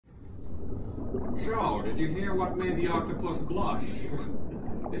So, did you hear what made the octopus blush?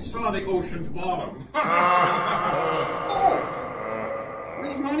 It saw the ocean's bottom. Oh!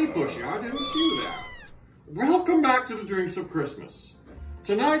 Miss Money Pusher, I didn't see you there. Welcome back to the Drinks of Christmas.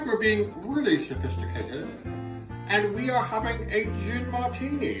 Tonight we're being really sophisticated, and we are having a gin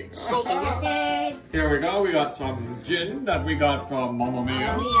martini. Shaken and stirred. Here we go, we got some gin that we got from Mamma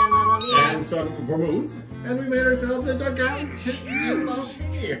Mia. Mamma Mia. And some vermouth, and we made ourselves a gigantic gin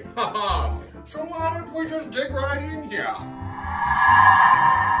martini. So why don't we just dig right in here?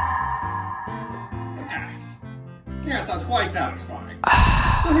 Yes, that's quite satisfying.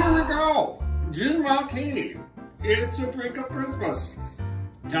 So here we go. Gin martini. It's a drink of Christmas.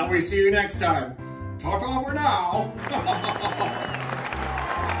 Till we see you next time. Ta-ta for now.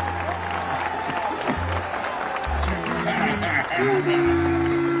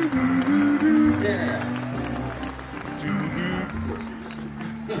 Yes.